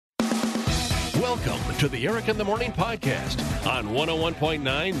Welcome to the Eric in the Morning podcast on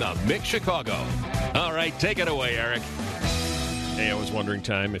 101.9 The Mix Chicago. All right, take it away, Eric. Hey, I was wondering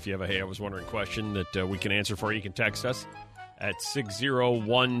time. If you have a Hey, I was wondering question that we can answer for you, can text us at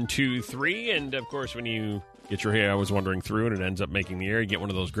 60123. And, of course, when you get your Hey, I was wondering through and it ends up making the air, you get one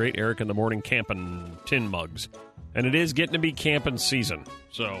of those great Eric in the Morning camping tin mugs. And it is getting to be camping season,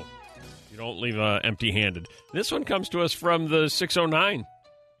 so you don't leave empty-handed. This one comes to us from the 609,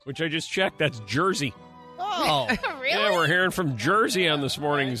 which I just checked. That's Jersey. Oh, Really? Yeah, we're hearing from Jersey on this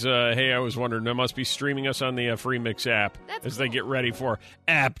morning's Hey, I was wondering. They must be streaming us on the Free Mix app as they get ready for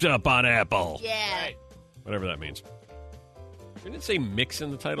Apt Up on Apple. Yeah. Right. Whatever that means. Didn't it say mix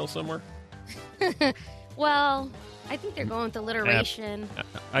in the title somewhere? Well, I think they're going with alliteration.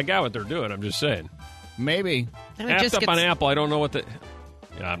 I got what they're doing. I'm just saying. maybe. Apt Up on Apple. I don't know what the...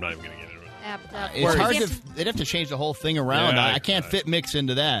 Yeah, I'm not even going to get into it. Apt up. It's hard to. They'd have to change the whole thing around. Yeah, I can't fit mix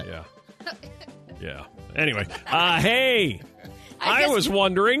into that. Yeah. Yeah. Anyway, hey, I was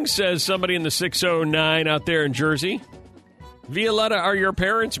wondering, says somebody in the 609 out there in Jersey. Violetta, are your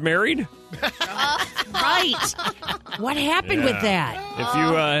parents married? Right. What happened with that? If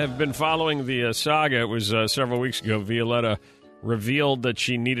you have been following the saga, it was several weeks ago, Violetta revealed that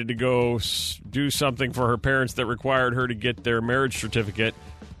she needed to go do something for her parents that required her to get their marriage certificate.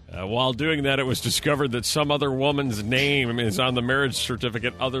 While doing that, it was discovered that some other woman's name is on the marriage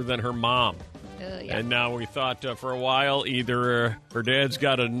certificate other than her mom. Yeah. And now we thought for a while either her dad's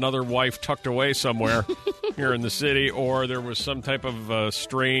got another wife tucked away somewhere here in the city, or there was some type of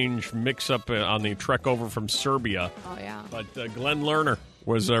strange mix-up on the trek over from Serbia. Oh, yeah. But Glenn Lerner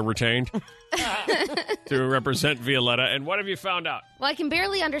was retained to represent Violetta. And what have you found out? Well, I can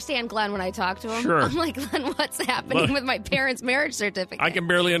barely understand Glenn when I talk to him. Sure. I'm like, Glenn, what's happening with my parents' marriage certificate? I can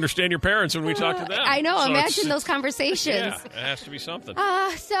barely understand your parents when we talk to them. I know. So Imagine those conversations. Yeah, it has to be something.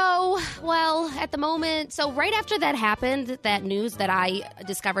 At the moment, right after that happened, that news that I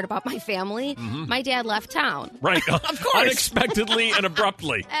discovered about my family, my dad left town. Right. Of course. Unexpectedly and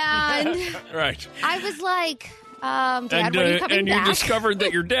abruptly. And Right. I was like, Dad, when are you coming back? You discovered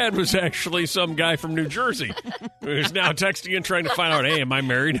that your dad was actually some guy from New Jersey who's now texting and trying to find out, hey, am I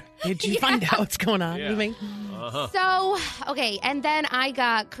married? Did you find out what's going on with me? So, and then I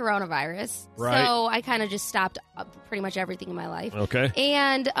got coronavirus. Right. So I kind of just stopped pretty much everything in my life. Okay.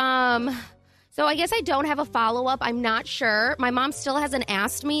 And so I guess I don't have a follow-up. I'm not sure. My mom still hasn't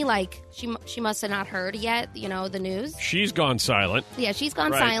asked me. Like, she must have not heard yet, the news. She's gone silent. Yeah, she's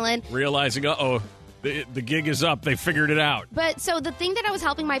gone Right. silent. Realizing, the gig is up. They figured it out. But so the thing that I was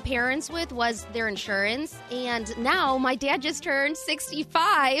helping my parents with was their insurance. And now my dad just turned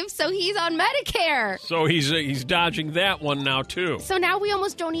 65, so he's on Medicare. So he's dodging that one now, too. So now we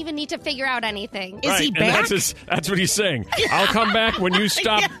almost don't even need to figure out anything. Is he and back? That's what he's saying. I'll come back when you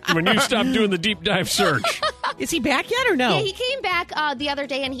stop doing the deep dive search. Is he back yet or no? Yeah, he came back the other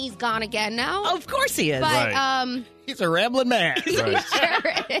day, and he's gone again now. Of course he is. But Right. He's a rambling man. Right.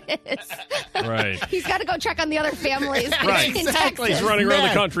 sure is. Right. He's got to go check on the other families Right. in Exactly. Texas. He's running around the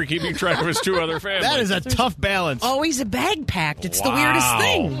Man. country keeping track of his two other families. That is a tough balance. Always a bag packed. It's the Wow. weirdest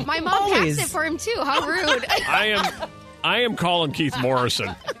thing. My mom Always. passed it for him, too. How rude. I am calling Keith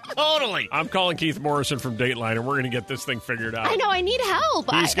Morrison. Totally. I'm calling Keith Morrison from Dateline, and we're going to get this thing figured out. I know. I need help.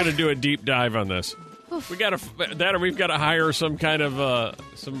 He's going to do a deep dive on this. We've got to hire some kind of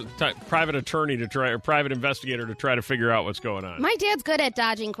private attorney or private investigator to try to figure out what's going on. My dad's good at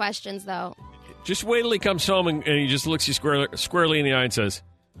dodging questions, though. Just wait till he comes home and he just looks you squarely in the eye and says,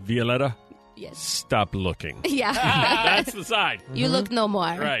 Violetta, Yes. stop looking. Yeah. That's the side. You look no more.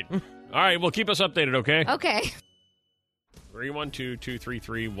 Right. All right, well, keep us updated, okay? Okay.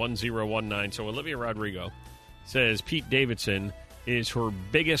 312-233-1019. So Olivia Rodrigo says Pete Davidson is her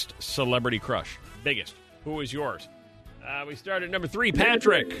biggest celebrity crush. Biggest. Who is yours? We start at number 3,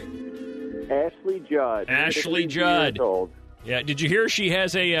 Patrick. Ashley Judd. Ashley 50 Judd. years old. Yeah, did you hear she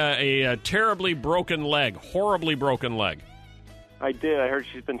has a terribly broken leg, horribly broken leg? I did. I heard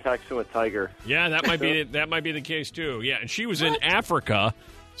she's been texting with Tiger. Yeah, that might be the case too. Yeah, and she was in Africa,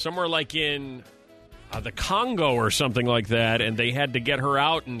 somewhere like in the Congo or something like that, and they had to get her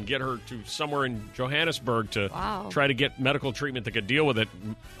out and get her to somewhere in Johannesburg to try to get medical treatment that could deal with it.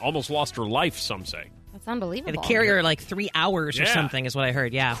 Almost lost her life, some say. That's unbelievable. The carrier like 3 hours or something is what I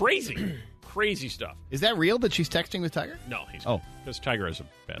heard. Yeah. Crazy. Crazy stuff. Is that real that she's texting with Tiger? No, because Tiger has a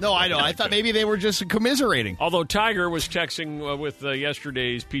bad No, I know. I thought maybe they were just commiserating. Although Tiger was texting with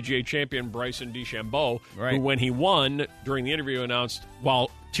yesterday's PGA champion Bryson DeChambeau, Right. who, when he won, during the interview announced, while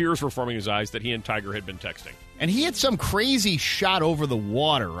tears were forming his eyes, that he and Tiger had been texting. And he had some crazy shot over the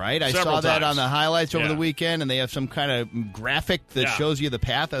water, right? I Several saw that times. on the highlights over Yeah. the weekend, and they have some kind of graphic that Yeah. shows you the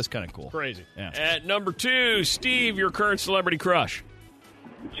path. That was kind of cool. Crazy. Yeah. At number 2, Steve, your current celebrity crush.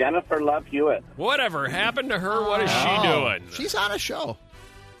 Jennifer Love Hewitt. Whatever happened to her? What is she Oh, doing? She's on a show.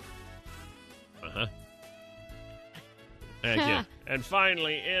 Thank you. And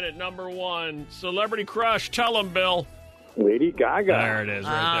finally, in at number 1, celebrity crush. Tell him, Bill. Lady Gaga. There it is,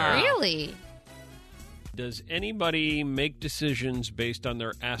 right there. Really? Does anybody make decisions based on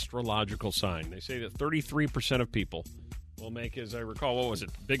their astrological sign? They say that 33% of people will make, as I recall, what was it?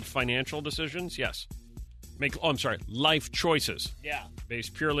 Big financial decisions? Yes. Life choices. Yeah.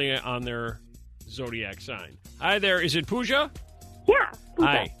 Based purely on their zodiac sign. Hi there. Is it Pooja? Yeah.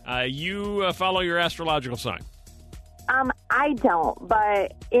 Hi. You follow your astrological sign. I don't,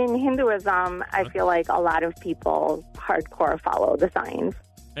 but in Hinduism, I feel like a lot of people hardcore follow the signs.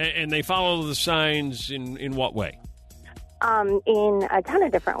 And they follow the signs in what way? In a ton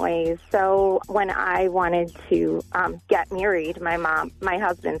of different ways. So when I wanted to get married, my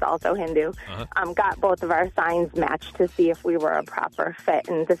husband's also Hindu, got both of our signs matched to see if we were a proper fit,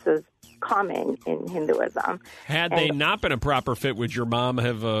 and this is common in Hinduism. Had they not been a proper fit, would your mom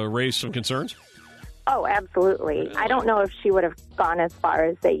have raised some concerns? Oh, absolutely. I don't know if she would have gone as far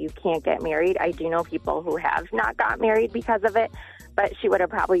as say you can't get married. I do know people who have not got married because of it, but she would have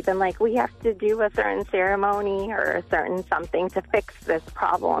probably been like, we have to do a certain ceremony or a certain something to fix this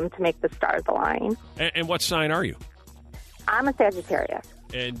problem to make the stars align. And what sign are you? I'm a Sagittarius,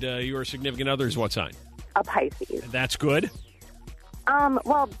 And your significant other is what sign? a Pisces. That's good.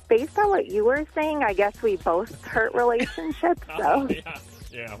 Well, based on what you were saying, I guess we both hurt relationships, so.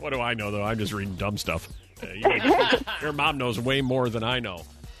 Yeah, what do I know, though? I'm just reading dumb stuff. Your mom knows way more than I know.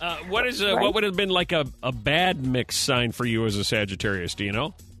 What would have been like a bad mix sign for you as a Sagittarius? Do you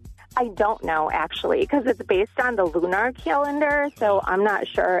know? I don't know, actually, because it's based on the lunar calendar, so I'm not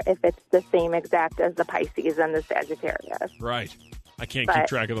sure if it's the same exact as the Pisces and the Sagittarius. Right. I can't keep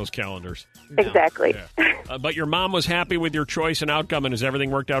track of those calendars. Exactly. Yeah. But your mom was happy with your choice and outcome, and has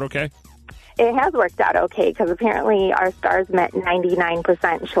everything worked out okay? It has worked out okay, because apparently our stars met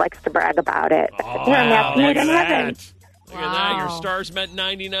 99%. She likes to brag about it. You're a match made in heaven. Look at that. Your stars met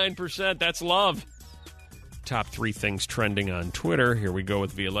 99%. That's love. Top 3 things trending on Twitter. Here we go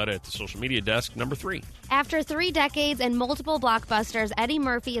with Violetta at the social media desk. Number 3. After 3 decades and multiple blockbusters, Eddie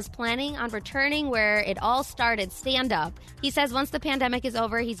Murphy is planning on returning where it all started, stand-up. He says once the pandemic is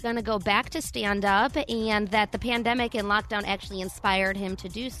over, he's going to go back to stand-up, and that the pandemic and lockdown actually inspired him to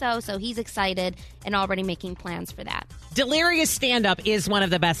do so, so he's excited and already making plans for that. Delirious stand-up is one of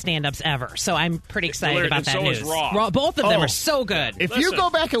the best stand-ups ever, so I'm pretty excited about that so news. is Raw. Both of them are so good. If you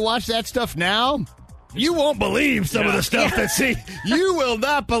go back and watch that stuff now, you won't believe some of the stuff you will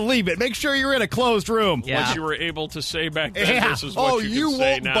not believe it. Make sure you're in a closed room. Yeah. What you were able to say back then, this is what Oh, you you can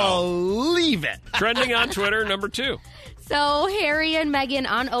say won't now. believe it. Trending on Twitter, number 2. So Harry and Meghan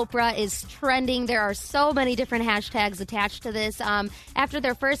on Oprah is trending. There are so many different hashtags attached to this. After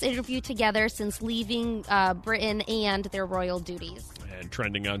their first interview together since leaving Britain and their royal duties. And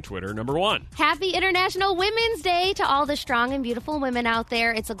trending on Twitter, number 1. Happy International Women's Day to all the strong and beautiful women out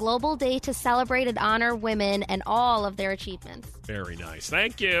there. It's a global day to celebrate and honor women and all of their achievements. Very nice.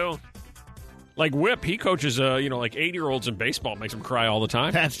 Thank you. Like Whip, he coaches, like 8-year-olds in baseball, makes them cry all the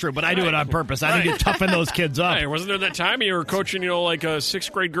time. That's true, but I do it on purpose. I think to toughen those kids up. Hey, wasn't there that time you were coaching, like a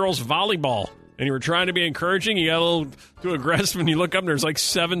 6th grade girls volleyball, and you were trying to be encouraging? You got a little too aggressive, and you look up, and there's like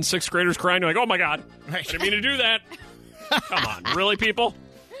 7 6th graders crying. You're like, oh my God, I didn't mean to do that. Come on, really, people?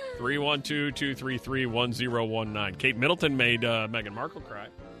 312-233-1019. Kate Middleton made Meghan Markle cry.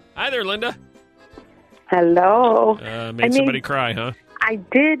 Hi there, Linda. Hello. Made somebody cry, huh? I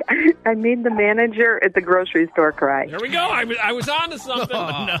did. I made the manager at the grocery store cry. There we go. I was on to something.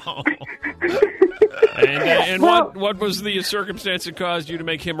 Oh, no. And what was the circumstance that caused you to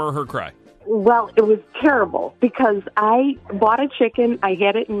make him or her cry? Well, it was terrible because I bought a chicken. I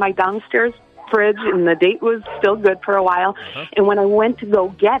had it in my downstairs fridge, and the date was still good for a while. And when I went to go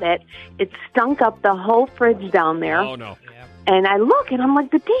get it, it stunk up the whole fridge down there. Oh, no. And I look, and I'm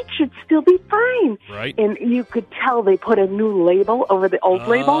like, the date should still be fine. Right. And you could tell they put a new label over the old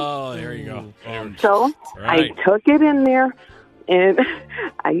label. Oh, there you go. So Right. I took it in there, and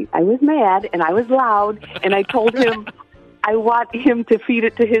I was mad, and I was loud, and I told him I want him to feed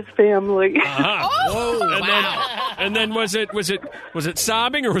it to his family. And then was it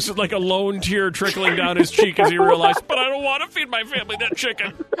sobbing, or was it like a lone tear trickling down his cheek as he realized, but I don't want to feed my family that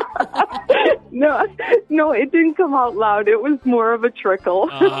chicken? No, it didn't come out loud. It was more of a trickle.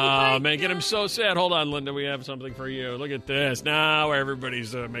 Making him so sad. Hold on, Linda. We have something for you. Look at this. Now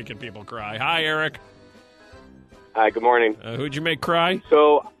everybody's making people cry. Hi, Eric. Hi, good morning. Who'd you make cry?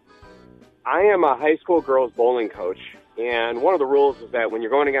 So, I am a high school girls bowling coach, and one of the rules is that when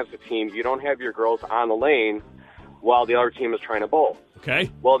you're going against a team, you don't have your girls on the lane while the other team is trying to bowl.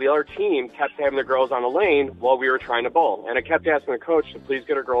 Okay. Well, the other team kept having their girls on the lane while we were trying to bowl, and I kept asking the coach to please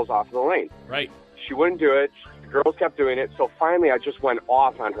get her girls off of the lane. Right. She wouldn't do it. The girls kept doing it, so finally I just went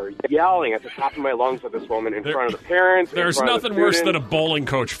off on her, yelling at the top of my lungs at this woman in front of the parents. There's in front of nothing the worse than students. a bowling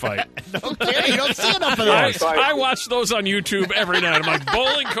coach fight. Okay, you don't see enough of those. I watch those on YouTube every night. I'm like,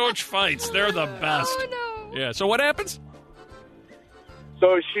 bowling coach fights. They're the best. Oh, no. Yeah, so what happens?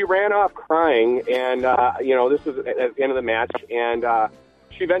 So she ran off crying, and, this was at the end of the match, and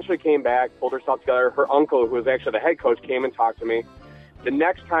she eventually came back, pulled herself together. Her uncle, who was actually the head coach, came and talked to me. The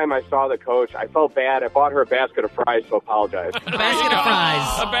next time I saw the coach, I felt bad. I bought her a basket of fries to apologize. A basket of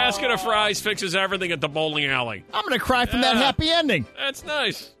fries. A basket of fries fixes everything at the bowling alley. I'm going to cry from that happy ending. That's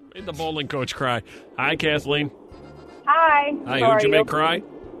nice. Made the bowling coach cry. Hi, Kathleen. Hi. Hi, How who'd you are make cry?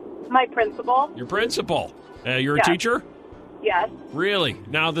 My principal. Your principal. You're a Yes. teacher? Yes. Really?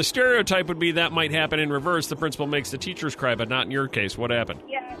 Now, the stereotype would be that might happen in reverse. The principal makes the teachers cry, but not in your case. What happened?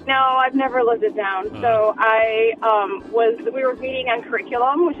 Yeah. No, I've never lived it down. So I we were meeting on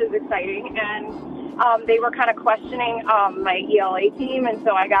curriculum, which is exciting, and they were kind of questioning my ELA team, and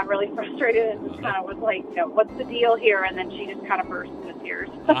so I got really frustrated and just kind of was like, what's the deal here? And then she just kind of burst into tears.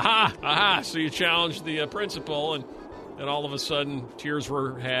 Aha. So you challenged the principal, and all of a sudden tears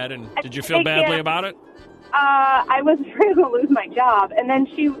were had. And did you feel badly about it? I was afraid I was going to lose my job, and then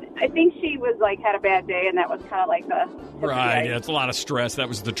I think she was had a bad day, and that was kind of like the Right, yeah, it's a lot of stress. That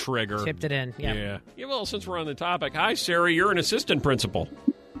was the trigger. Tipped it in, Yeah. Well, since we're on the topic, hi, Sarah, you're an assistant principal.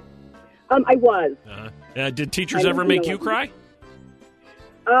 I was. Did teachers ever make you cry?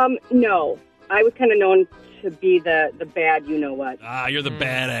 No. I was kind of known to be the bad you-know-what. You're the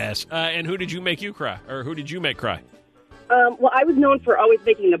badass. And who did you make you cry? Or who did you make cry? Well, I was known for always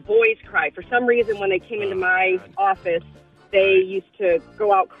making the boys cry. For some reason, when they came into my office, they used to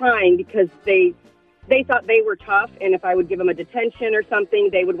go out crying because they thought they were tough, and if I would give them a detention or something,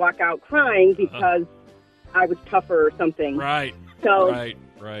 they would walk out crying because I was tougher or something. Right. So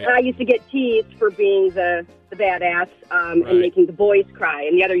Right. I used to get teased for being the badass and making the boys cry,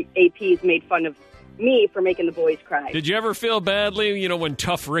 and the other APs made fun of me for making the boys cry. Did you ever feel badly, when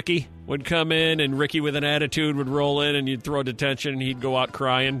tough Ricky would come in and Ricky with an attitude would roll in and you'd throw detention and he'd go out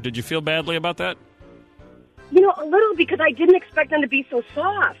crying? Did you feel badly about that? A little, because I didn't expect them to be so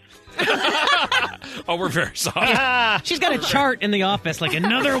soft. Oh, we're very soft. She's got a chart in the office, like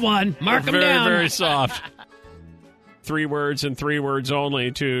another one. Mark them Very, down. very soft. 3 words and 3 words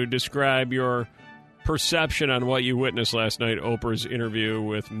only to describe your perception on what you witnessed last night, Oprah's interview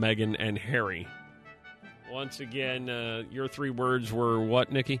with Meghan and Harry. Once again, your 3 words were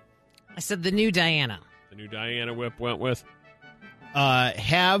what, Nikki? I said the new Diana. The new Diana Whip went with?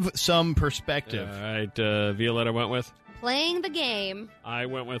 Have some perspective. All right, Violetta went with? Playing the game. I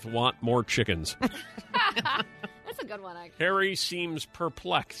went with want more chickens. That's a good one, actually. Harry seems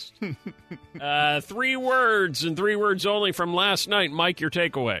perplexed. 3 words and 3 words only from last night. Mike, your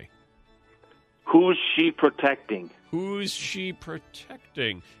takeaway. Who's she protecting? Who's she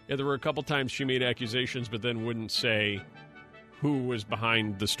protecting? Yeah, there were a couple times she made accusations, but then wouldn't say who was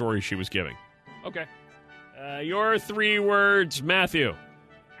behind the story she was giving. Okay. Your 3 words, Matthew.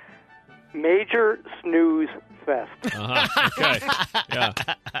 Major snooze fest. Okay. Yeah.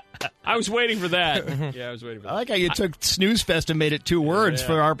 I was waiting for that. Yeah, I was waiting for that. I like how you took snooze fest and made it 2 words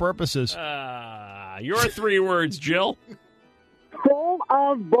for our purposes. Your 3 words, Jill. Full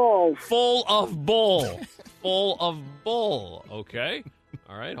of bull. Full of bull. Full of bull. Okay.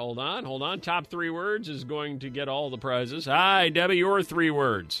 All right, hold on. Top 3 words is going to get all the prizes. Hi, Debbie, your 3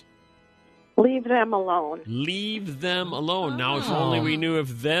 words. Leave them alone. Leave them alone. Now, if only we knew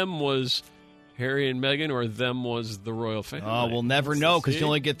if them was Harry and Meghan or them was the royal family. Oh, we'll never know because you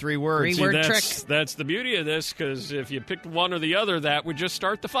only get 3 words. 3-word trick. That's the beauty of this, because if you picked one or the other, that would just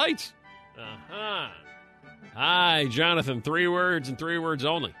start the fights. Hi, Jonathan. 3 words and 3 words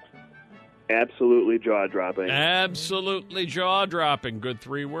only. Absolutely jaw-dropping. Absolutely jaw-dropping. Good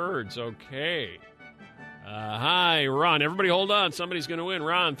 3 words. Okay. Hi, Ron. Everybody hold on. Somebody's going to win.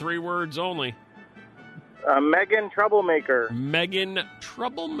 Ron, 3 words only. Meghan Troublemaker. Meghan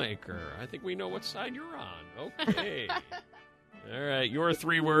Troublemaker. I think we know what side you're on. Okay. All right. Your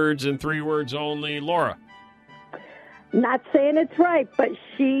 3 words and 3 words only. Laura. Not saying it's right, but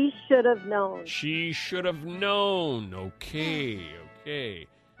she should have known. She should have known. Okay.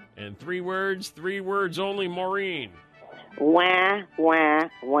 And 3 words only. Maureen. Wah, wah,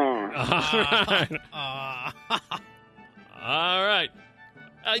 wah. All right.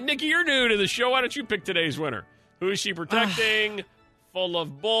 Nikki, you're new to the show. Why don't you pick today's winner? Who's she protecting? Full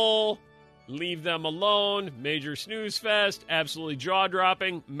of bull. Leave them alone. Major snooze fest. Absolutely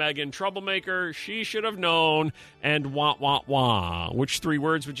jaw-dropping. Megan troublemaker. She should have known. And wah, wah, wah. Which 3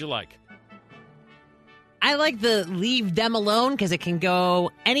 words would you like? I like the leave them alone because it can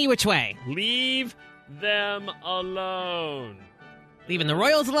go any which way. Leave them alone. Leaving the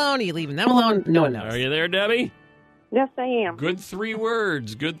Royals alone? Are you leaving them alone? No one knows. Are you there, Debbie? Yes, I am. Good 3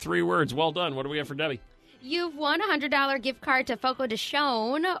 words. Good 3 words. Well done. What do we have for Debbie? You've won a $100 gift card to Foco de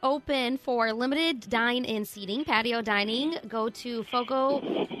Chão, open for limited dine-in seating, patio dining. Go to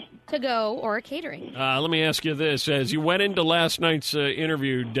Foco to go or catering. Let me ask you this. As you went into last night's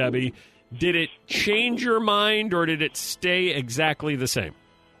interview, Debbie, did it change your mind or did it stay exactly the same?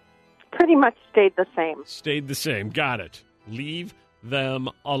 Pretty much stayed the same. Stayed the same. Got it. Leave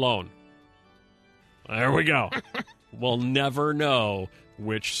them alone. There we go. We'll never know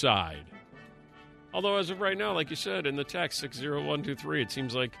which side. Although, as of right now, like you said, in the text, 60123, it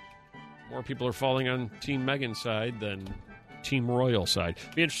seems like more people are falling on Team Megan's side than Team Royal side.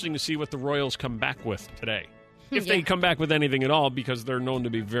 Be interesting to see what the Royals come back with today. If they come back with anything at all, because they're known to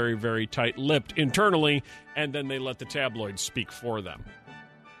be very, very tight-lipped internally, and then they let the tabloids speak for them.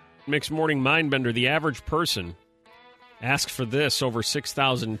 Mixed Morning Mindbender, the average person asks for this over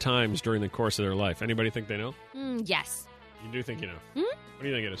 6,000 times during the course of their life. Anybody think they know? Yes. You do think you know? Hmm? What do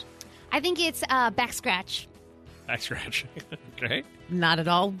you think it is? I think it's back scratch. Back scratch. Okay. Not at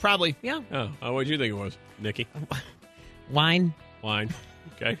all. Probably. Yeah. Oh, what did you think it was, Nikki? Wine.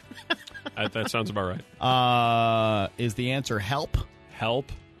 Okay. That sounds about right. Is the answer help?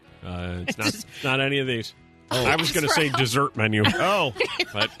 Help? It's not any of these. Oh. I was going to say dessert menu. Oh.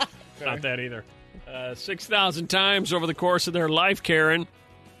 But it's not that either. 6,000 times over the course of their life, Karen.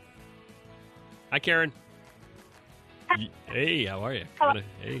 Hi, Karen. Hey, how are you? Coming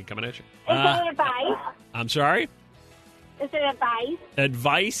at you. Is it advice? I'm sorry? Is it advice?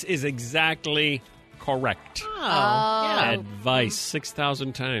 Advice is exactly correct. Oh. Yeah. Advice.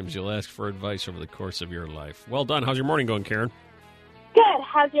 6,000 times you'll ask for advice over the course of your life. Well done. How's your morning going, Karen? Good.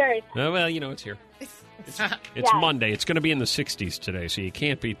 How's yours? Well, it's here. It's Yes. Monday. It's going to be in the 60s today, so you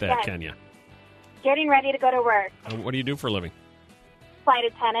can't beat that, Yes. can you? Getting ready to go to work. What do you do for a living? Flight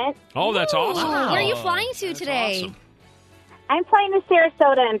attendant. Oh, that's awesome. Where are you flying to today? Awesome. I'm flying to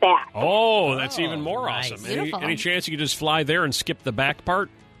Sarasota and back. Oh, that's even more nice. awesome. Beautiful. Any chance you could just fly there and skip the back part?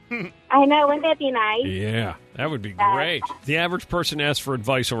 I know. Wouldn't that be nice? Yeah, that would be great. The average person asks for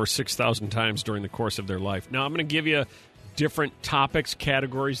advice over 6,000 times during the course of their life. Now, I'm going to give you different topics,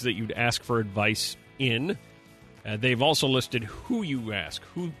 categories that you'd ask for advice in. They've also listed who you ask,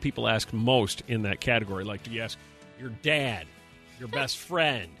 who people ask most in that category. Like, do you ask your dad, your best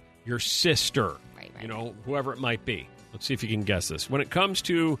friend, your sister, Right. Whoever it might be. Let's see if you can guess this. When it comes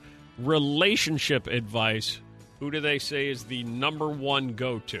to relationship advice, who do they say is the number one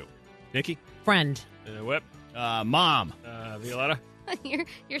go-to? Nikki? Friend. Whip? Mom. Violetta?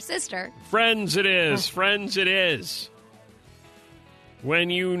 Your sister. Friends it is. Friends it is. When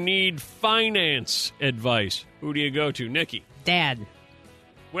you need finance advice, who do you go to? Nikki? Dad.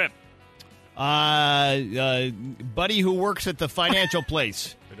 Whip? Buddy who works at the financial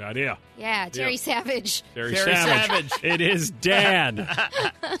place. Good idea. Yeah, Terry Savage. Terry Savage. It is Dad.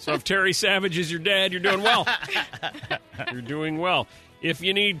 So if Terry Savage is your dad, you're doing well. You're doing well. If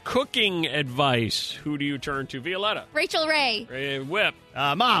you need cooking advice, who do you turn to? Violetta. Rachel Ray. Whip.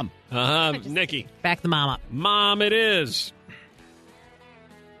 Mom. Nikki. Back the mom up. Mom it is.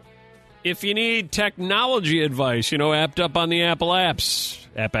 If you need technology advice, apped up on the Apple apps.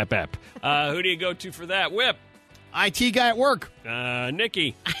 App. Who do you go to for that? Whip. IT guy at work.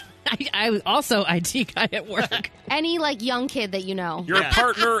 Nikki. I was also IT guy at work. Any young kid that you know. Your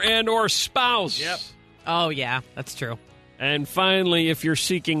partner and or spouse. Yep. Oh, yeah, that's true. And finally, if you're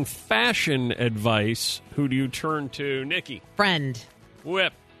seeking fashion advice, who do you turn to? Nikki. Friend.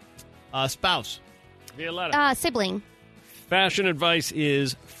 Whip. Spouse. Violetta. Sibling. Fashion advice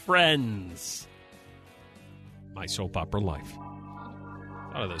is friends. My soap opera life.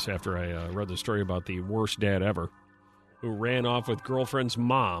 Thought of this after I read the story about the worst dad ever, who ran off with girlfriend's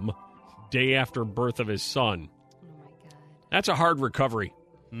mom day after birth of his son. Oh, my God. That's a hard recovery.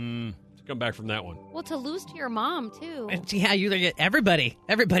 To come back from that one. Well, to lose to your mom, too. Yeah,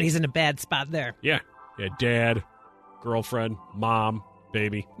 everybody's in a bad spot there. Yeah, dad, girlfriend, mom,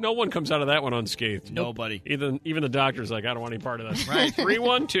 baby. No one comes out of that one unscathed. Nobody. Even the doctor's like, I don't want any part of that. Right.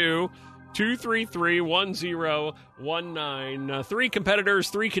 312-233-1019. 3 competitors,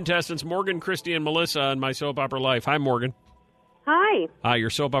 3 contestants, Morgan, Christy, and Melissa on My Soap Opera Life. Hi, Morgan. Hi. Hi, your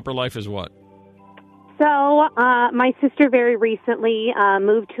soap opera life is what? So, my sister very recently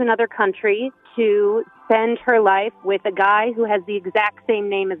moved to another country to spend her life with a guy who has the exact same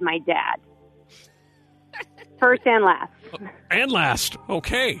name as my dad. First and last. And last.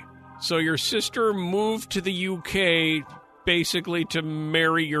 Okay. So your sister moved to the UK basically to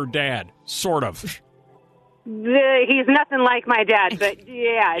marry your dad, sort of. He's nothing like my dad, but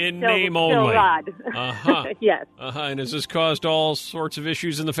yeah, it's In still, name still only. Rod. Uh-huh. Yes. Uh-huh. And has this caused all sorts of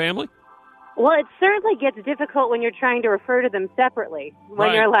issues in the family? Well, it certainly gets difficult when you're trying to refer to them separately. When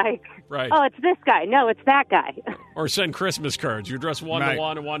Right. you're like, Right. oh, it's this guy. No, it's that guy. Or send Christmas cards. You address one Right. to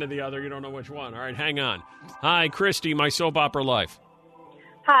one and one to the other. You don't know which one. All right, hang on. Hi, Christy, my soap opera life.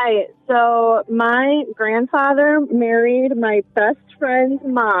 Hi. So my grandfather married my best friend's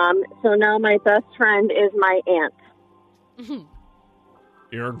mom, so now my best friend is my aunt.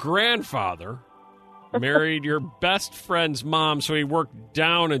 Your grandfather married your best friend's mom, so he worked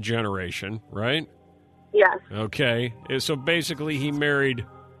down a generation, right? Yes. Okay. So basically, he married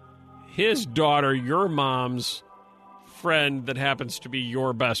his daughter, your mom's friend that happens to be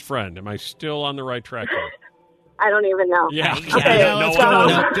your best friend. Am I still on the right track here? I don't even know. Yeah. Okay. Yeah, let's go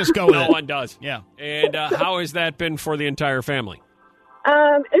with it. Just go with No it. one does. Yeah. And how has that been for the entire family?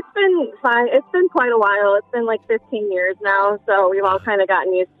 It's been fine. It's been quite a while. It's been like 15 years now, so we've all kind of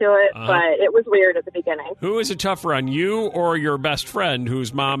gotten used to it, Uh-huh. but it was weird at the beginning. Who is it tougher on, you or your best friend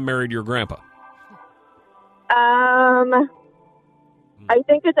whose mom married your grandpa? I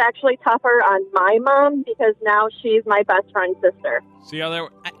think it's actually tougher on my mom because now she's my best friend's sister. See how that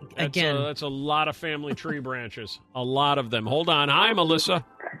again. That's a lot of family tree branches. A lot of them. Hold on. Hi, Melissa.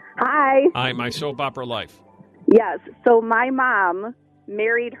 Hi. Hi, my soap opera life. Yes. So my mom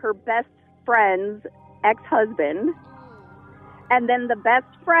married her best friend's ex-husband, and then the best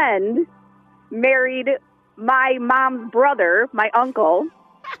friend married my mom's brother, my uncle,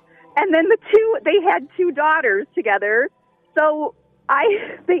 and then they had two daughters together. So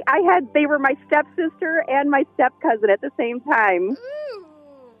they were my stepsister and my step-cousin at the same time.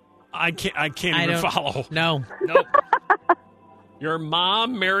 I can't even don't- follow. No. Nope. Your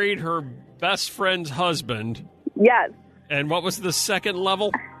mom married her best friend's husband. Yes. And what was the second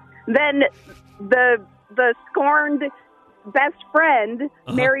level? Then the scorned best friend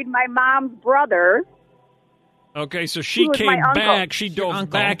married my mom's brother. Okay, so she Who was came my uncle. back. She dove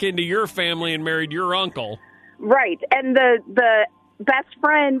back into your family and married your uncle. Right. And the best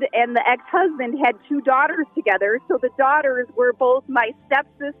friend and the ex-husband had two daughters together, so the daughters were both my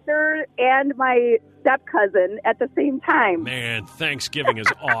stepsister and my step-cousin at the same time. Man, Thanksgiving is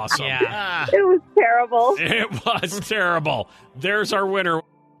awesome. Yeah. It was terrible. It was terrible. There's our winner.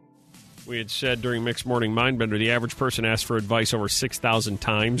 We had said during Mixed Morning Mindbender, the average person asks for advice over 6,000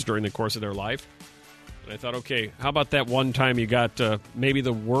 times during the course of their life. And I thought, okay, how about that one time you got maybe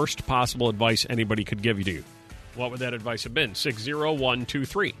the worst possible advice anybody could give you? What would that advice have been?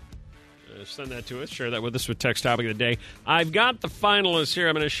 60123. Send that to us. Share that with us with text topic of the day. I've got the finalists here.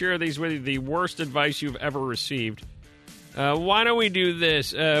 I'm going to share these with you. The worst advice you've ever received. Why don't we do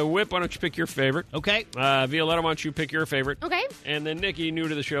this? Whip, why don't you pick your favorite? Okay. Violetta, why don't you pick your favorite? Okay. And then Nikki, new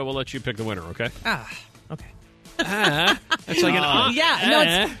to the show, we'll let you pick the winner, okay? Okay. That's like an Yeah. No,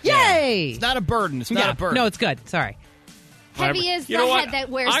 it's yay. It's not a burden. It's not Yeah. a burden. No, it's good. Sorry. Heavy is You the know what? head that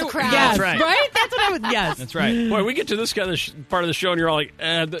wears the crown. Yes, right. That's what I would. Yes. That's right. Boy, we get to this kind of part of the show, and you're all like,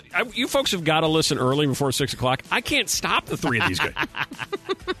 you folks have got to listen early before 6 o'clock. I can't stop the three of these guys.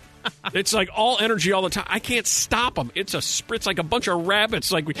 It's like all energy all the time. I can't stop them. It's like a bunch of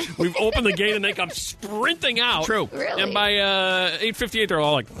rabbits. Like we've opened the gate and they come sprinting out. True. Really? And by 8:58, they're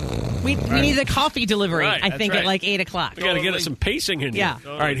all like, We need the coffee delivery. Right, I that's think right. at like 8 o'clock. we got to get us some pacing in Yeah.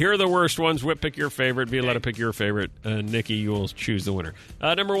 here. All right, here are the worst ones. Whip, pick your favorite. Violetta, pick your favorite. Nikki, you will choose the winner.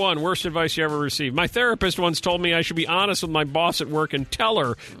 Number one, worst advice you ever received. My therapist once told me I should be honest with my boss at work and tell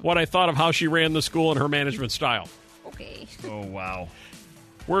her what I thought of how she ran the school and her management style. Okay. Oh, wow.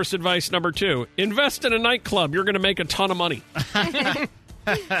 Worst advice number two, invest in a nightclub. You're going to make a ton of money.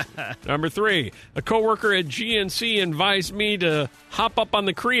 Number three, a coworker at GNC advised me to hop up on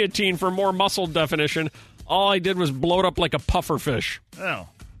the creatine for more muscle definition. All I did was bloat up like a puffer fish. Oh.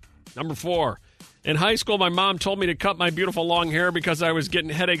 Number four, in high school, my mom told me to cut my beautiful long hair because I was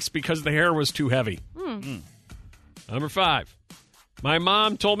getting headaches because the hair was too heavy. Number five, my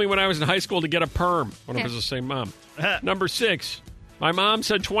mom told me when I was in high school to get a perm. I wonder if it's the same mom. Number six, my mom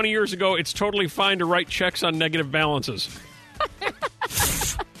said 20 years ago it's totally fine to write checks on negative balances.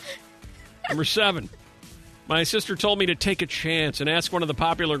 Number seven, my sister told me to take a chance and ask one of the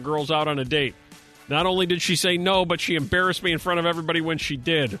popular girls out on a date. Not only did she say no, but she embarrassed me in front of everybody when she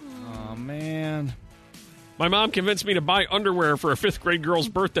did. Oh, man. My mom convinced me to buy underwear for a fifth grade girl's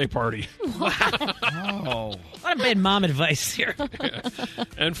birthday party. Oh. What a bad mom advice here.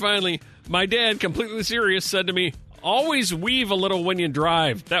 And finally, My dad, completely serious, said to me, always weave a little when you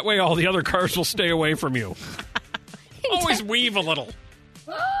drive. That way all the other cars will stay away from you. Always weave a little.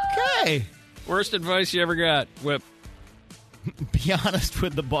 Okay. Worst advice you ever got, Whip? Be honest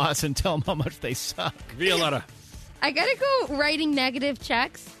with the boss and tell them how much they suck. Violetta. I gotta go writing negative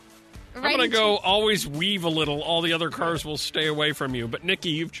checks. I'm going to go always weave a little. All the other cars will stay away from you. But,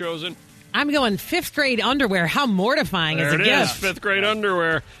 Nikki, you've chosen. I'm going 5th grade underwear. How mortifying is a gift. There it is, 5th grade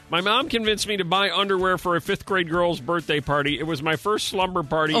underwear. My mom convinced me to buy underwear for a 5th grade girl's birthday party. It was my first slumber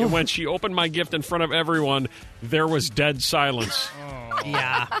party, and when she opened my gift in front of everyone, there was dead silence.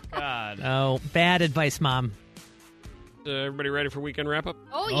 Yeah. God. Oh, bad advice, Mom. Everybody ready for weekend wrap-up?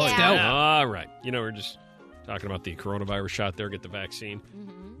 Oh, yeah. Let's go. All right. You know, we're just talking about the coronavirus shot there, get the vaccine.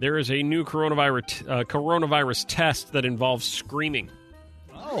 There is a new coronavirus test that involves screaming.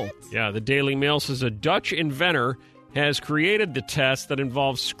 Oh. Yeah, the Daily Mail says a Dutch inventor has created the test that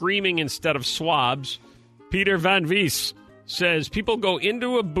involves screaming instead of swabs. Peter Van Wies says people go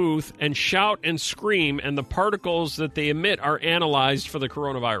into a booth and shout and scream, and the particles that they emit are analyzed for the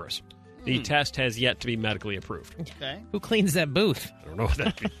coronavirus. The test has yet to be medically approved. Okay. Who cleans that booth? I don't know.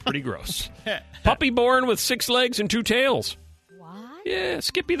 That'd be pretty gross. Puppy born with 6 legs and 2 tails. What? Yeah,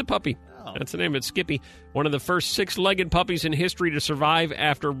 Skippy the puppy. That's the name of it, Skippy. One of the first 6-legged puppies in history to survive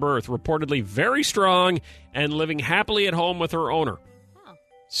after birth. Reportedly very strong and living happily at home with her owner.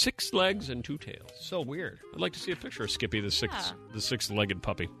 6 legs and 2 tails. So weird. I'd like to see a picture of Skippy, the 6-legged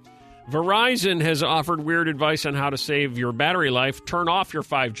puppy. Verizon has offered weird advice on how to save your battery life. Turn off your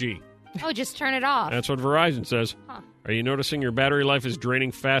 5G. Oh, just turn it off. That's what Verizon says. Huh. Are you noticing your battery life is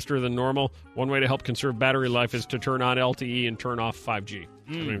draining faster than normal? One way to help conserve battery life is to turn on LTE and turn off 5G.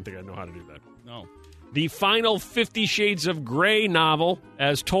 I don't even think I know how to do that. No. The final 50 Shades of Grey novel,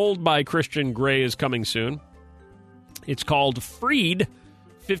 as told by Christian Grey, is coming soon. It's called Freed,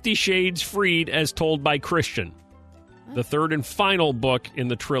 50 Shades Freed, as told by Christian. The third and final book in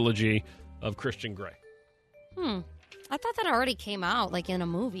the trilogy of Christian Grey. I thought that already came out, like in a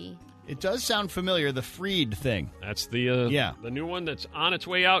movie. It does sound familiar, the Freed thing. That's the new one that's on its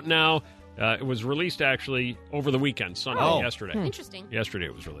way out now. It was released, actually, over the weekend, Sunday, yesterday. Interesting. Yesterday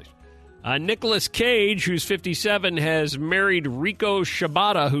it was released. Nicolas Cage, who's 57, has married Rico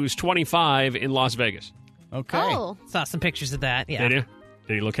Shibata, who's 25, in Las Vegas. Okay. Oh. Saw some pictures of that. Yeah. Did you?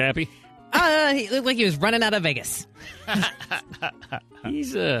 Did he look happy? He looked like he was running out of Vegas.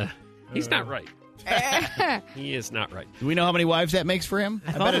 He's not right. He is not right. Do we know how many wives that makes for him?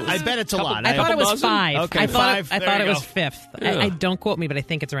 I bet it's a lot. I thought it was 5. Okay, I thought 5. I thought it was 5th. Yeah. I don't quote me, but I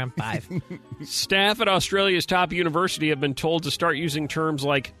think it's around 5. Staff at Australia's top university have been told to start using terms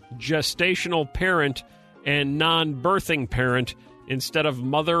like gestational parent and non-birthing parent instead of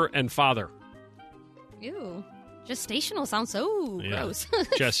mother and father. Ew. Gestational sounds so gross.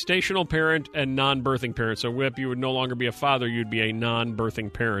 Gestational parent and non-birthing parent. So, Whip, you would no longer be a father. You'd be a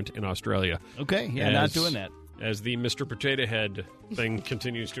non-birthing parent in Australia. Okay, yeah, not doing that. As the Mr. Potato Head thing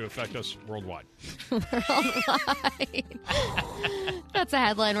continues to affect us worldwide. That's a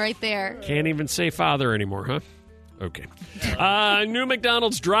headline right there. Can't even say father anymore, huh? Okay. New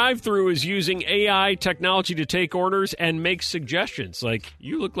McDonald's drive-thru is using AI technology to take orders and make suggestions. Like,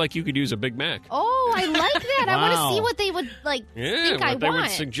 you look like you could use a Big Mac. Oh, I like that. I want to see what they would think I what they want.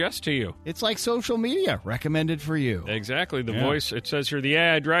 would suggest to you. It's like social media, recommended for you. Exactly. The voice, it says here, the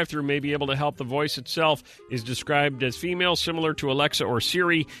AI drive-thru may be able to help. The voice itself is described as female, similar to Alexa or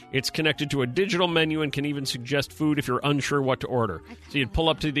Siri. It's connected to a digital menu and can even suggest food if you're unsure what to order. So you'd pull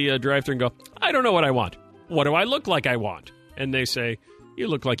up to the drive-thru and go, I don't know what I want. What do I look like I want? And they say, you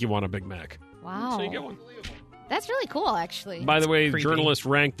look like you want a Big Mac. Wow. So you get one. That's really cool, actually. By the way, creepy. journalists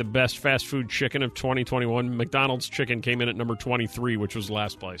ranked the best fast food chicken of 2021. McDonald's chicken came in at number 23, which was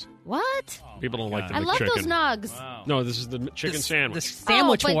last place. What? People don't like the I McChicken. love those nugs. Wow. No, this is the chicken sandwich. The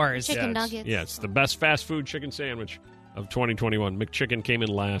sandwich but wars. Chicken it's- nuggets. Yeah, it's the best fast food chicken sandwich of 2021. McChicken came in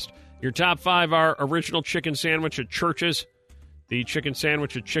last. Your top 5 are original chicken sandwich at Church's, the chicken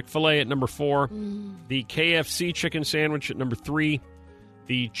sandwich at Chick-fil-A at number 4, the KFC chicken sandwich at number 3,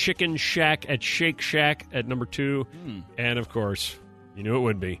 the Chicken Shack at Shake Shack at number 2, and, of course, you knew it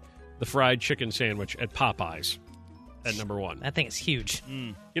would be, the fried chicken sandwich at Popeyes at number 1. That thing is huge.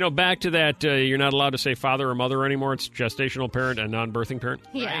 You know, back to that, you're not allowed to say father or mother anymore. It's gestational parent and non-birthing parent.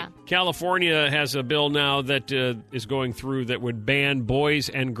 Yeah. California has a bill now that is going through that would ban boys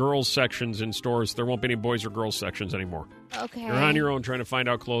and girls sections in stores. There won't be any boys or girls sections anymore. Okay. You're on your own trying to find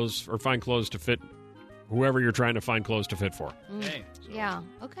out clothes or find clothes to fit whoever you're trying to find clothes to fit for. Hey. Yeah.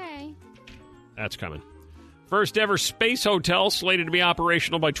 Okay. That's coming. First ever space hotel slated to be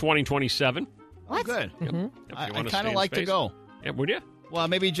operational by 2027. What? Good. Yep. If you I wanna kind stay of in like to space. go. Yeah, would you? Well,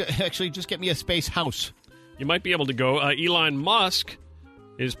 maybe actually just get me a space house. You might be able to go. Elon Musk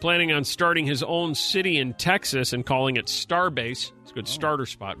is planning on starting his own city in Texas and calling it Starbase. It's a good starter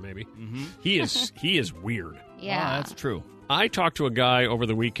spot, maybe. Mm-hmm. He is weird. Yeah. That's true. I talked to a guy over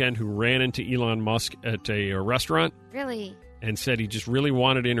the weekend who ran into Elon Musk at a restaurant. Really? And said he just really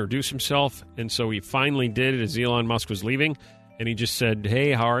wanted to introduce himself. And so he finally did it as Elon Musk was leaving. And he just said,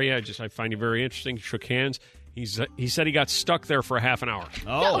 "Hey, how are you? I find you very interesting." Shook hands. He said he got stuck there for a half an hour.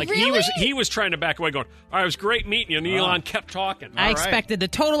 Oh, like really? he was trying to back away, going, "All right, it was great meeting you." And Elon kept talking. I expected the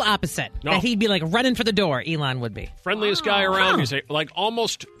total opposite. No. That he'd be like running for the door. Elon would be Friendliest guy around. He's like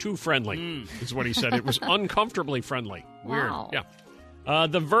almost too friendly, is what he said. It was uncomfortably friendly. Wow. Weird. Yeah.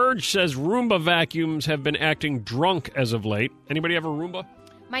 The Verge says Roomba vacuums have been acting drunk as of late. Anybody have a Roomba?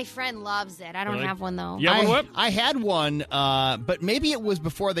 My friend loves it. I don't Really? have one, though. You have one, Whip? I had one, but maybe it was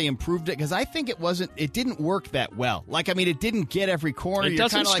before they improved it because I think it didn't work that well. Like, I mean, it didn't get every corner. It You're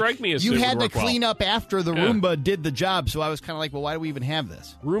doesn't kinda strike me as you it would had to work well. clean up after the Yeah. Roomba did the job. So I was kind of like, well, why do we even have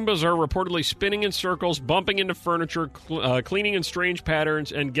this? Roombas are reportedly spinning in circles, bumping into furniture, cleaning in strange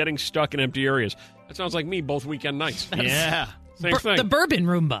patterns, and getting stuck in empty areas. That sounds like me both weekend nights. Yeah. Same thing. the bourbon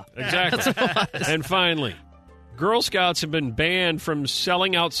Roomba. Exactly. And finally, Girl Scouts have been banned from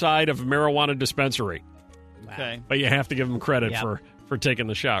selling outside of a marijuana dispensary. Okay. But you have to give them credit Yep. for taking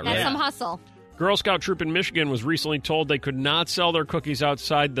the shot, That's right? some hustle. Girl Scout troop in Michigan was recently told they could not sell their cookies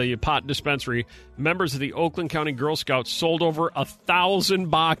outside the pot dispensary. Members of the Oakland County Girl Scouts sold over 1,000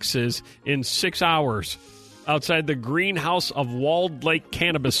 boxes in 6 hours outside the Greenhouse of Walled Lake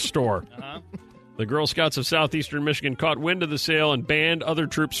Cannabis store. The Girl Scouts of southeastern Michigan caught wind of the sale and banned other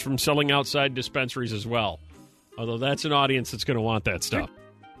troops from selling outside dispensaries as well. Although that's an audience that's going to want that stuff.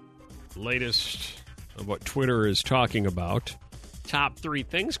 Latest of what Twitter is talking about. Top 3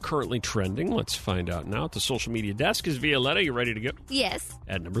 things currently trending. Let's find out now. At the social media desk is Violetta. You ready to go? Yes.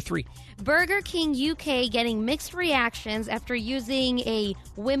 At number 3. Burger King UK getting mixed reactions after using a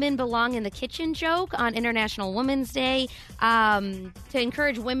women belong in the kitchen joke on International Women's Day to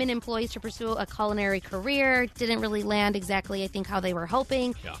encourage women employees to pursue a culinary career. Didn't really land exactly, I think, how they were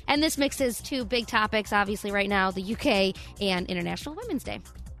hoping. Yeah. And this mixes 2 big topics, obviously, right now, the UK and International Women's Day.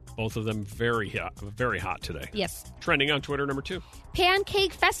 Both of them very hot today. Yes. Trending on Twitter, number 2.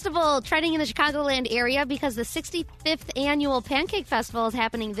 Pancake Festival trending in the Chicagoland area because the 65th annual Pancake Festival is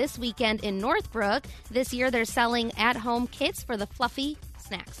happening this weekend in Northbrook. This year they're selling at-home kits for the fluffy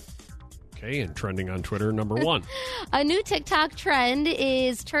snacks. Okay, and trending on Twitter, number 1. A new TikTok trend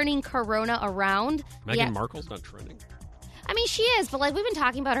is turning Corona around. Meghan Markle's not trending. I mean, she is, but like we've been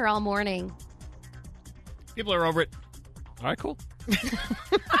talking about her all morning. People are over it. All right, cool. I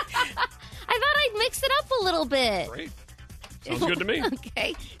thought I'd mix it up a little bit. Great. Sounds good to me.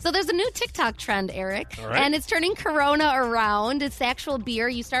 Okay. So there's a new TikTok trend, Eric. All right. And it's turning Corona around. It's actual beer.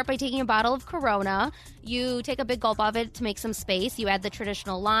 You start by taking a bottle of Corona. You take a big gulp of it to make some space. You add the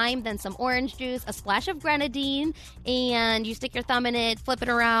traditional lime, then some orange juice, a splash of grenadine, and you stick your thumb in it, flip it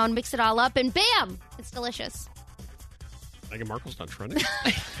around, mix it all up, and bam! It's delicious. Meghan Markle's not trending.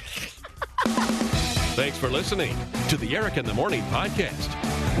 Thanks for listening to the Eric in the Morning podcast.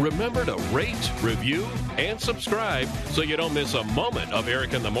 Remember to rate, review, and subscribe so you don't miss a moment of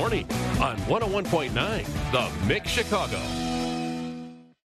Eric in the Morning on 101.9 The Mix Chicago.